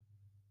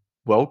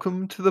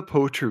Welcome to the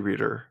Poetry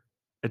Reader,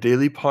 a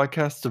daily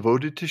podcast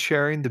devoted to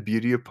sharing the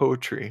beauty of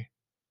poetry.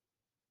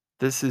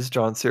 This is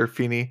John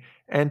Serafini,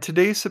 and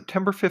today is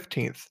September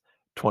 15th,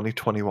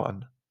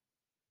 2021.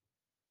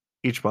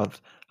 Each month,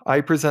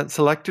 I present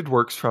selected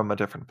works from a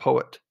different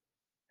poet,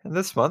 and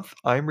this month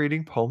I'm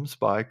reading poems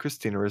by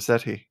Christina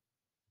Rossetti.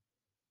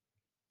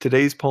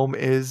 Today's poem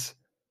is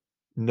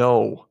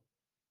No,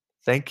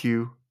 Thank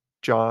You,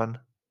 John.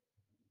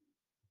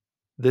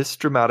 This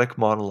dramatic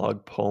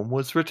monologue poem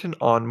was written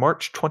on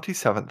March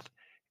 27th,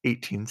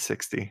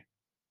 1860.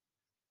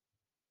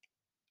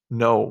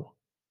 No,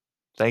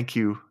 thank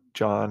you,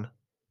 John.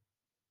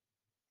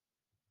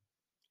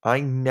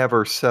 I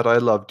never said I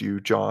loved you,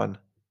 John.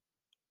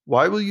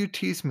 Why will you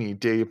tease me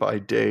day by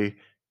day,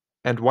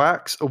 and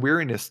wax a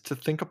weariness to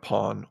think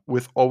upon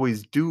with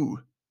always do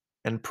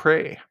and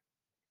pray?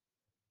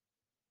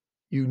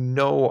 You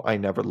know I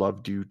never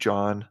loved you,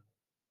 John.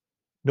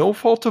 No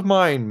fault of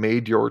mine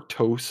made your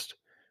toast.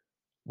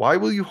 Why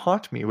will you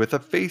haunt me with a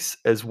face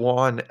as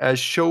wan as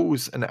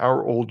shows an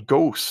hour-old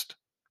ghost?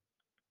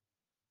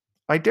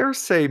 I dare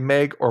say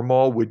Meg or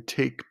Moll would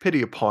take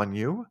pity upon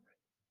you,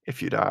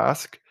 if you'd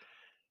ask.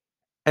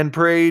 And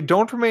pray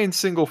don't remain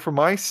single for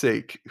my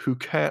sake, who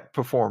can't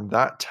perform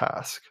that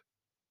task.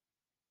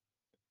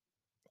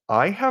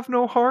 I have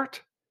no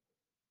heart?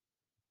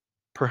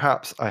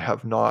 Perhaps I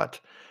have not.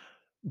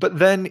 But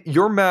then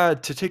you're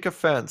mad to take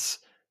offense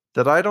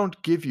that I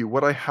don't give you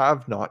what I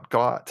have not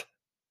got.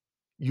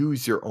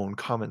 Use your own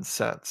common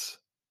sense.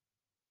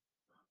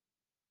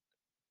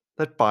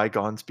 Let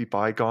bygones be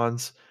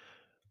bygones.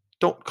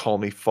 Don't call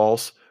me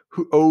false,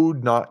 who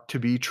owed not to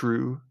be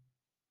true.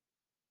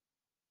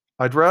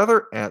 I'd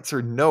rather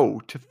answer no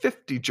to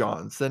 50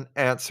 Johns than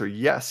answer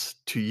yes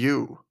to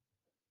you.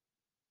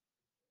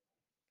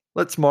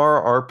 Let's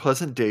mar our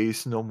pleasant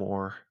days no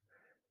more.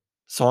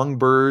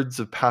 Songbirds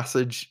of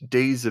passage,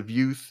 days of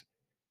youth,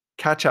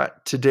 catch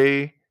at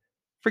today,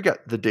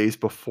 forget the days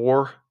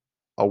before,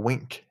 a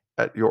wink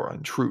at your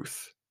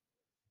untruth.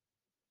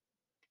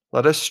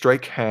 Let us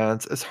strike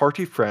hands as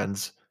hearty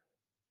friends,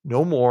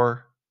 no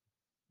more,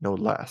 no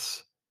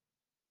less.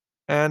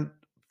 And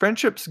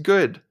friendship's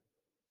good,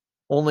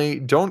 only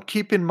don't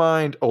keep in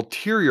mind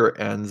ulterior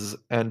ends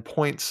and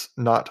points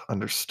not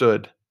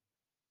understood.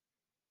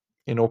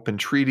 In open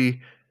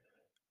treaty,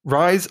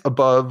 rise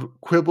above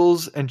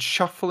quibbles and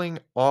shuffling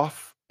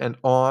off and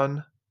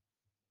on.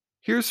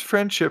 Here's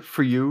friendship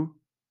for you,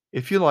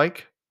 if you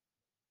like.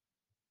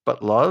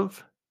 But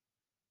love?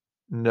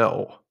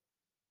 No.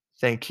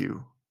 Thank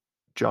you,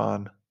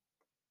 John.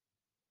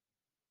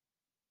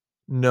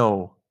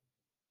 No.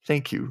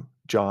 Thank you,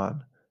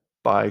 John,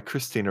 by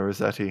Christina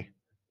Rossetti.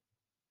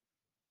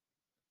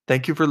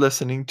 Thank you for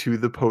listening to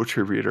The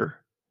Poetry Reader.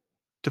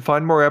 To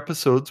find more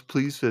episodes,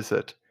 please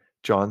visit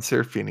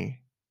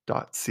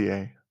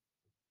johnserafini.ca.